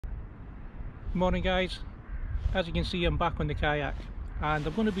Morning guys, as you can see I'm back on the kayak and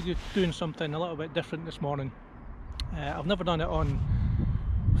I'm going to be doing something a little bit different this morning. I've never done it on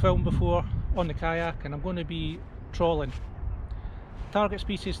film before on the kayak, and I'm going to be trawling. Target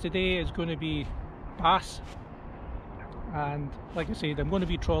species today is going to be bass, and like I said, I'm going to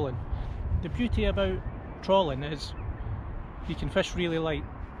be trawling. The beauty about trawling is you can fish really light,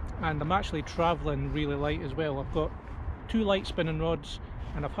 and I'm actually travelling really light as well. I've got 2 light spinning rods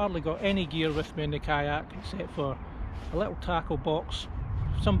and I've hardly got any gear with me in the kayak except for a little tackle box,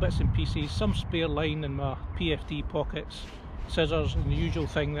 some bits and pieces, some spare line in my PFD pockets, scissors and the usual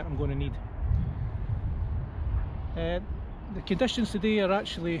thing that I'm going to need. The conditions today are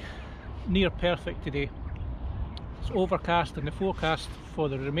actually near perfect today. It's overcast and the forecast for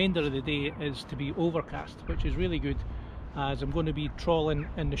the remainder of the day is to be overcast, which is really good as I'm going to be trawling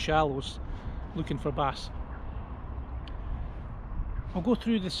in the shallows looking for bass. I'll go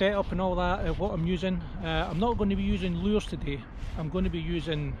through the setup and all that of what I'm using. I'm not going to be using lures today. I'm going to be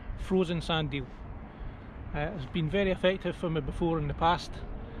using Frozen Sand Eel. It's been very effective for me before in the past.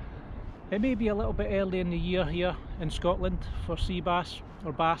 It may be a little bit early in the year here in Scotland for sea bass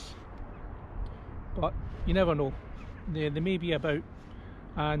or bass, but you never know. They may be about,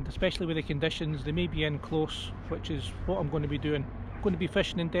 and especially with the conditions they may be in close, which is what I'm going to be doing. I'm going to be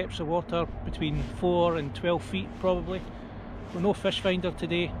fishing in depths of water between 4 and 12 feet probably. With no fish finder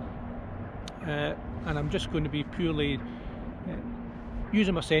today, and I'm just going to be purely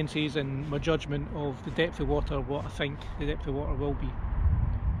using my senses and my judgment of the depth of water, what I think the depth of water will be.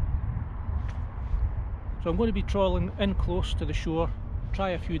 So I'm going to be trawling in close to the shore, try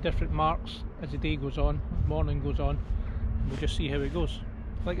a few different marks as the day goes on, morning goes on, and we'll just see how it goes.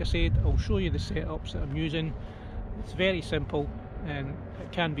 Like I said, I'll show you the setups that I'm using. It's very simple and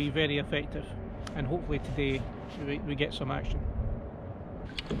it can be very effective, and hopefully today we get some action.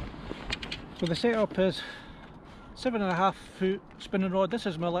 So the setup is 7.5 foot spinning rod. This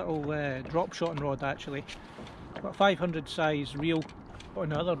is my little drop shotting rod actually. Got a 500 size reel on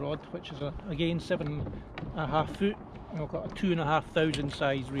the other rod, which is again 7.5 foot, and I've got a 2,500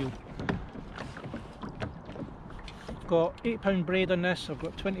 size reel. I've got 8 pound braid on this, I've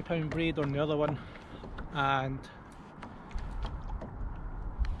got 20 pound braid on the other one, and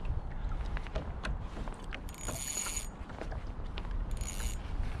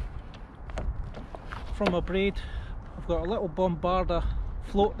from my braid I've got a little bombarder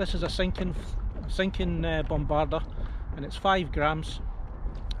float. This is a sinking bombarder, and it's 5 grams.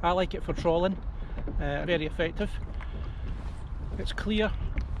 I like it for trawling, very effective. It's clear.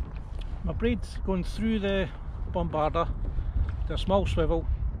 My braid's going through the bombarder to a small swivel,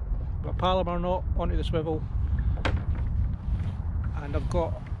 got a Palomar knot onto the swivel, and I've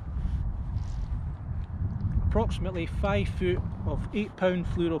got approximately 5 foot of 8 pound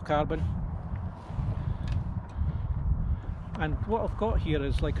fluorocarbon. And what I've got here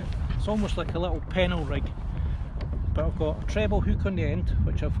is it's almost like a little pennel rig, but I've got a treble hook on the end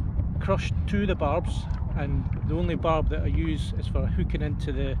which I've crushed to the barbs, and the only barb that I use is for hooking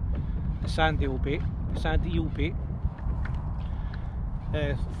into the sand eel bait,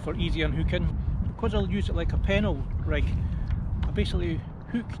 for easy unhooking. Because I'll use it like a pennel rig, I basically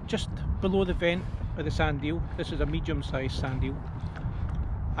hook just below the vent of the sand eel. This is a medium sized sand eel,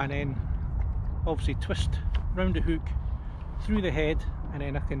 and then obviously twist round the hook through the head, and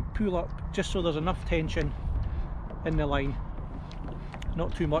then I can pull up just so there's enough tension in the line,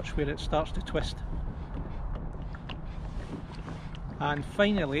 not too much where it starts to twist. And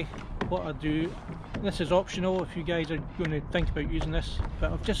finally what I do, this is optional if you guys are going to think about using this,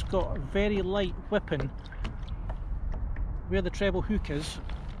 but I've just got a very light whipping where the treble hook is,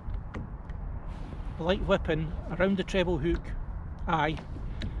 a light whipping around the treble hook eye,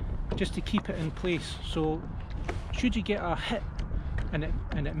 just to keep it in place. So should you get a hit and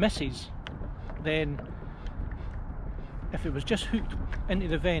it misses, then if it was just hooked into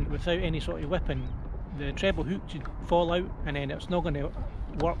the vent without any sort of whipping, the treble hook should fall out and then it's not going to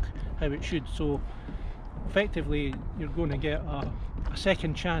work how it should. So effectively you're going to get a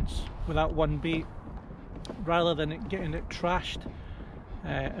second chance with that one bait, rather than getting it trashed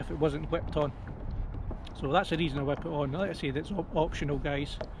if it wasn't whipped on. So that's the reason I whip it on. Like I say, that's optional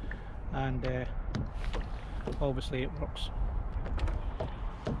guys, and obviously it works.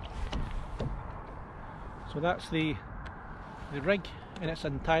 So that's the rig in its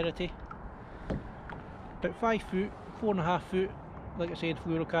entirety. About 5 foot, 4.5 foot, like I said,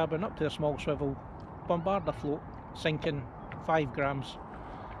 fluorocarbon up to a small swivel, bombarder float, sinking, 5 grams,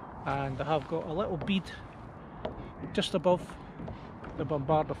 and I have got a little bead just above the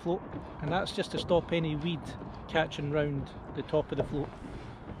bombarder float, and that's just to stop any weed catching round the top of the float.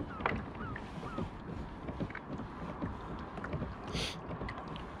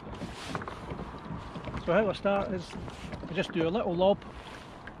 So how I start is I just do a little lob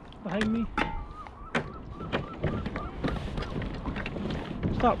behind me,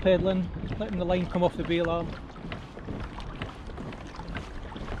 start pedalling, letting the line come off the bail arm.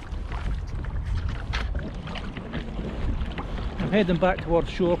 I'm heading back towards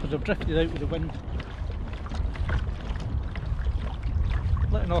shore because I've drifted out with the wind.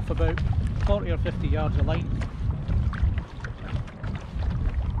 Letting off about 40 or 50 yards of line.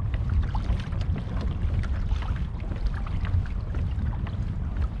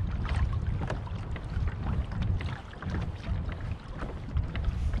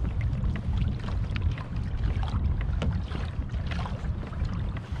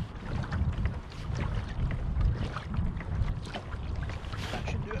 That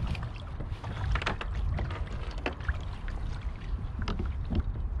should do it.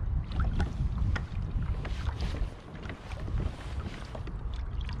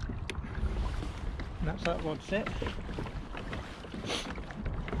 And that's that rod set.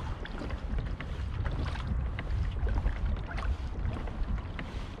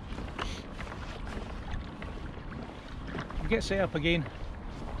 Get set up again,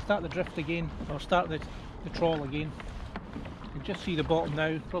 start the drift again, or start the trawl again. You can just see the bottom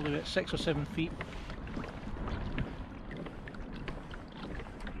now, probably about 6 or 7 feet.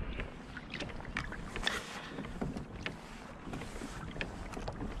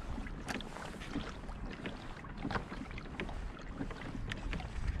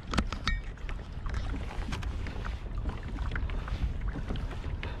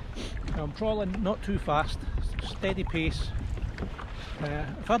 Now I'm trawling not too fast, steady pace.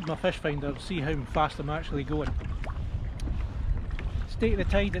 I've had my fish finder to see how fast I'm actually going. State of the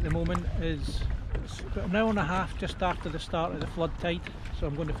tide at the moment is about an hour and a half just after the start of the flood tide, so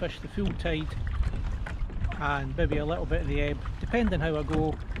I'm going to fish the full tide and maybe a little bit of the ebb, depending how I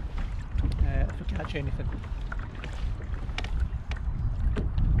go, if I catch anything.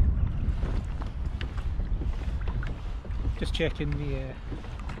 Just checking the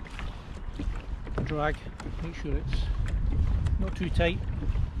drag, make sure it's not too tight.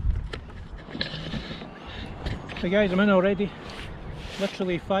 So guys, I'm in already,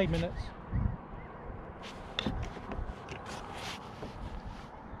 literally 5 minutes.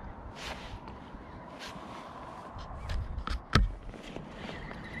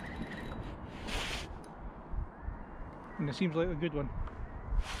 And it seems like a good one.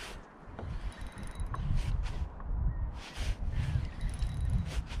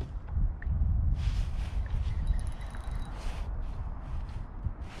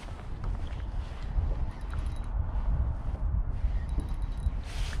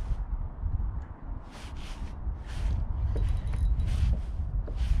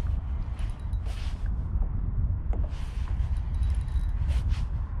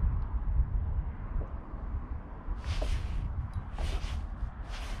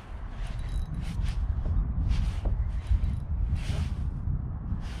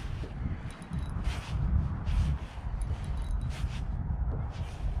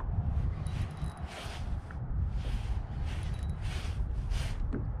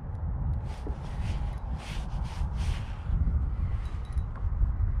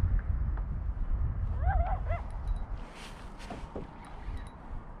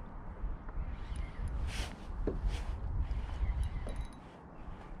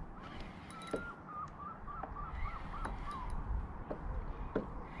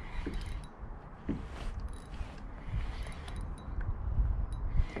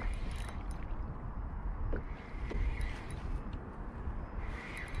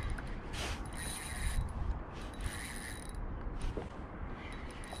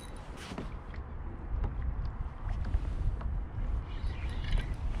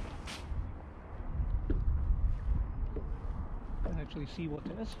 Actually see what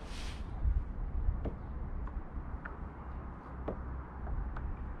it is.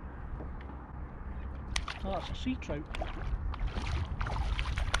 Oh, that's a sea trout.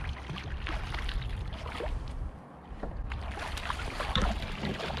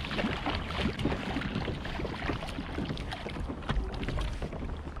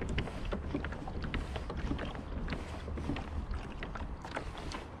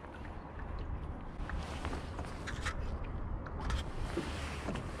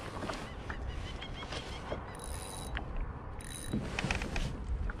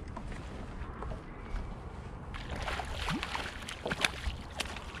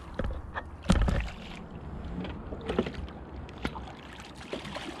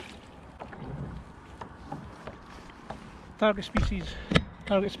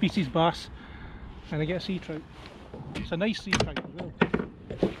 Target species bass, and I get a sea trout. It's a nice sea trout as well.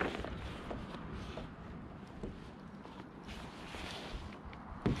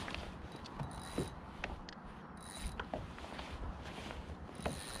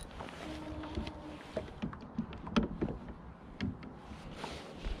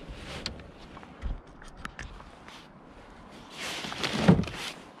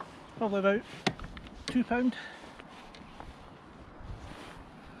 probably about £2.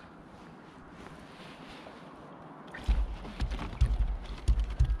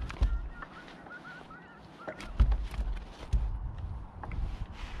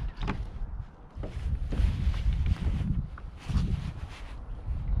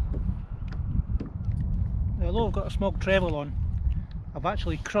 Although I've got a small treble on, I've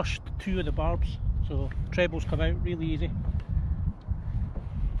actually crushed 2 of the barbs, so trebles come out really easy.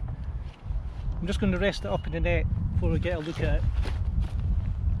 I'm just going to rest it up in the net before we get a look at it.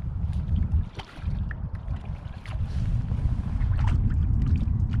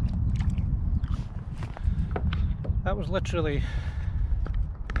 That was literally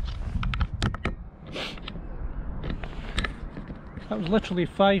That was literally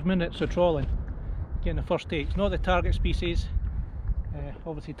 5 minutes of trawling, getting the first take. It's not the target species,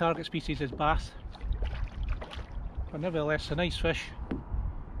 obviously target species is bass, but nevertheless a nice fish,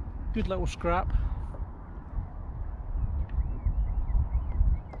 good little scrap.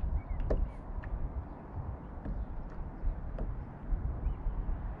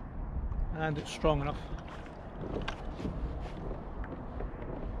 And it's strong enough.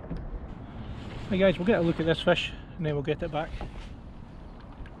 Hey guys, we'll get a look at this fish and then we'll get it back.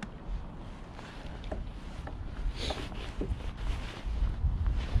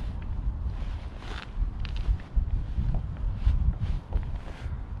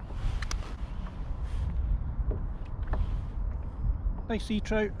 Nice sea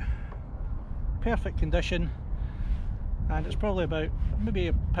trout, perfect condition, and it's probably about maybe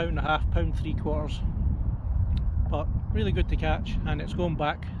 £1.5, £1.75, but really good to catch, and it's going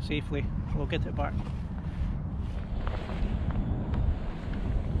back safely, so we'll get it back.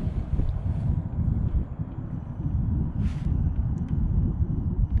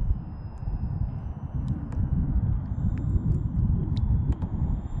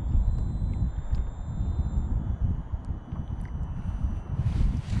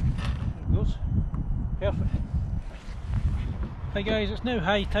 Perfect. Hi guys, it's now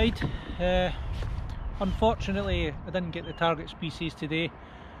high tide. Unfortunately I didn't get the target species today,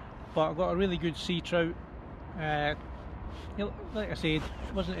 but I got a really good sea trout. Like I said,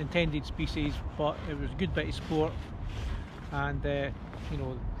 it wasn't intended species, but it was a good bit of sport, and you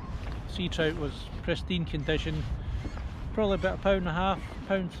know, sea trout was pristine condition, probably about £1.5,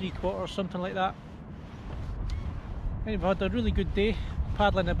 £1.75, something like that. Anyway, I had a really good day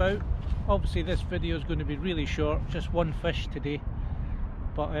paddling about. Obviously this video is going to be really short, just one fish today,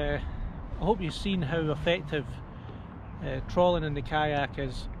 but I hope you've seen how effective trawling in the kayak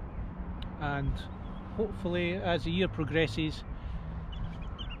is, and hopefully as the year progresses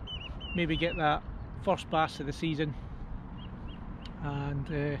maybe get that first bass of the season,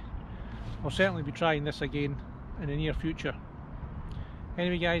 and I'll certainly be trying this again in the near future.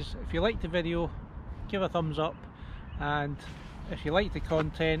 Anyway guys, if you liked the video, give a thumbs up, and if you like the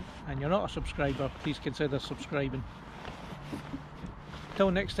content and you're not a subscriber, please consider subscribing. Till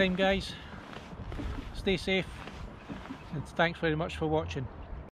next time guys, stay safe, and thanks very much for watching.